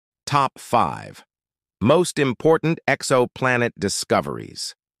Top 5 Most Important Exoplanet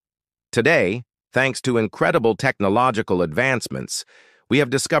Discoveries. Today, thanks to incredible technological advancements, we have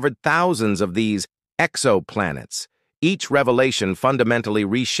discovered thousands of these exoplanets, each revelation fundamentally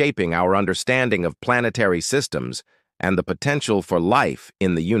reshaping our understanding of planetary systems and the potential for life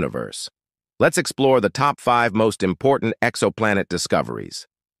in the universe. Let's explore the top 5 most important exoplanet discoveries.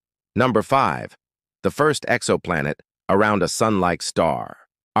 Number 5. The first exoplanet around a sun-like star.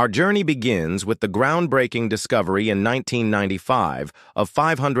 Our journey begins with the groundbreaking discovery in 1995 of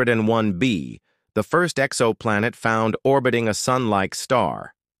 501b, the first exoplanet found orbiting a sun-like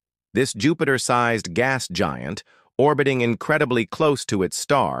star. This Jupiter-sized gas giant, orbiting incredibly close to its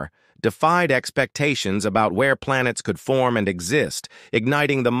star, defied expectations about where planets could form and exist,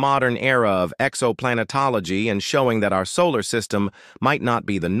 igniting the modern era of exoplanetology and showing that our solar system might not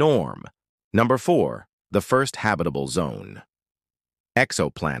be the norm. Number 4. The first habitable zone.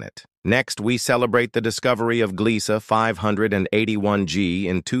 Exoplanet. Next, we celebrate the discovery of Gliese 581g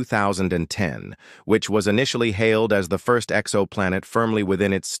in 2010, which was initially hailed as the first exoplanet firmly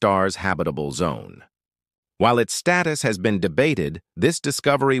within its star's habitable zone. While its status has been debated, this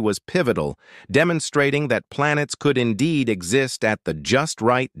discovery was pivotal, demonstrating that planets could indeed exist at the just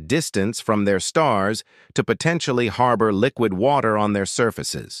right distance from their stars to potentially harbor liquid water on their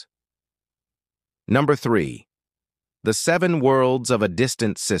surfaces. Number 3. The 7 worlds of a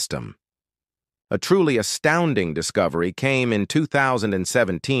distant system. A truly astounding discovery came in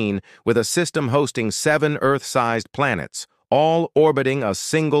 2017 with a system hosting 7 Earth-sized planets, all orbiting a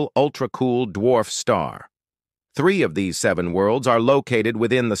single ultra-cool dwarf star. 3 of these 7 worlds are located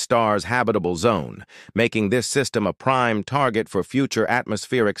within the star's habitable zone, making this system a prime target for future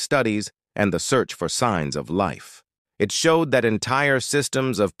atmospheric studies and the search for signs of life. It showed that entire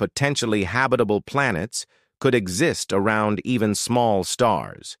systems of potentially habitable planets could exist around even small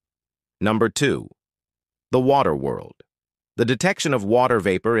stars. Number 2. The water world. The detection of water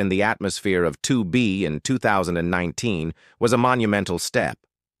vapor in the atmosphere of 2b in 2019 was a monumental step.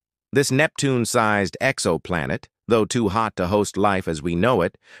 This Neptune-sized exoplanet, though too hot to host life as we know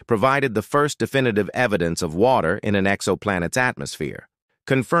it, provided the first definitive evidence of water in an exoplanet's atmosphere,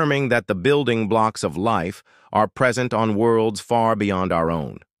 confirming that the building blocks of life are present on worlds far beyond our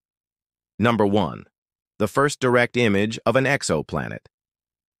own. Number 1. The first direct image of an exoplanet.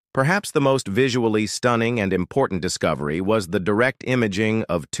 Perhaps the most visually stunning and important discovery was the direct imaging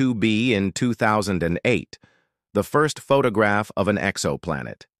of 2b in 2008, the first photograph of an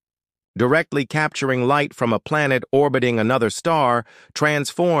exoplanet. Directly capturing light from a planet orbiting another star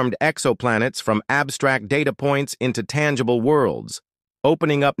transformed exoplanets from abstract data points into tangible worlds,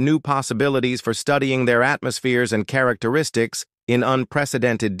 opening up new possibilities for studying their atmospheres and characteristics in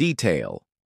unprecedented detail.